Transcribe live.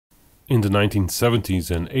In the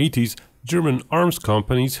 1970s and 80s, German arms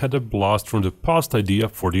companies had a blast from the past idea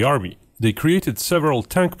for the army. They created several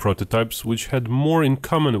tank prototypes which had more in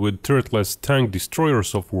common with turretless tank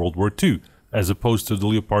destroyers of World War II, as opposed to the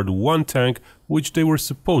Leopard 1 tank which they were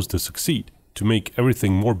supposed to succeed. To make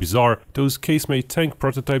everything more bizarre, those casemate tank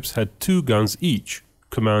prototypes had 2 guns each,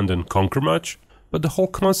 command and conquer match, but the whole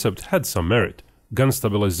concept had some merit. Gun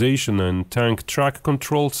stabilization and tank track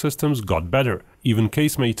control systems got better. Even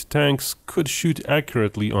casemate tanks could shoot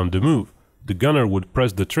accurately on the move. The gunner would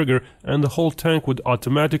press the trigger and the whole tank would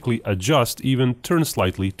automatically adjust, even turn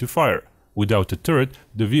slightly to fire. Without a turret,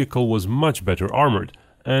 the vehicle was much better armored,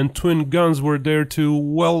 and twin guns were there to,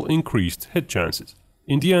 well, increased hit chances.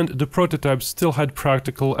 In the end, the prototypes still had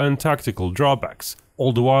practical and tactical drawbacks.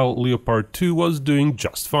 All the while, Leopard 2 was doing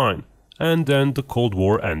just fine. And then the Cold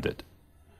War ended.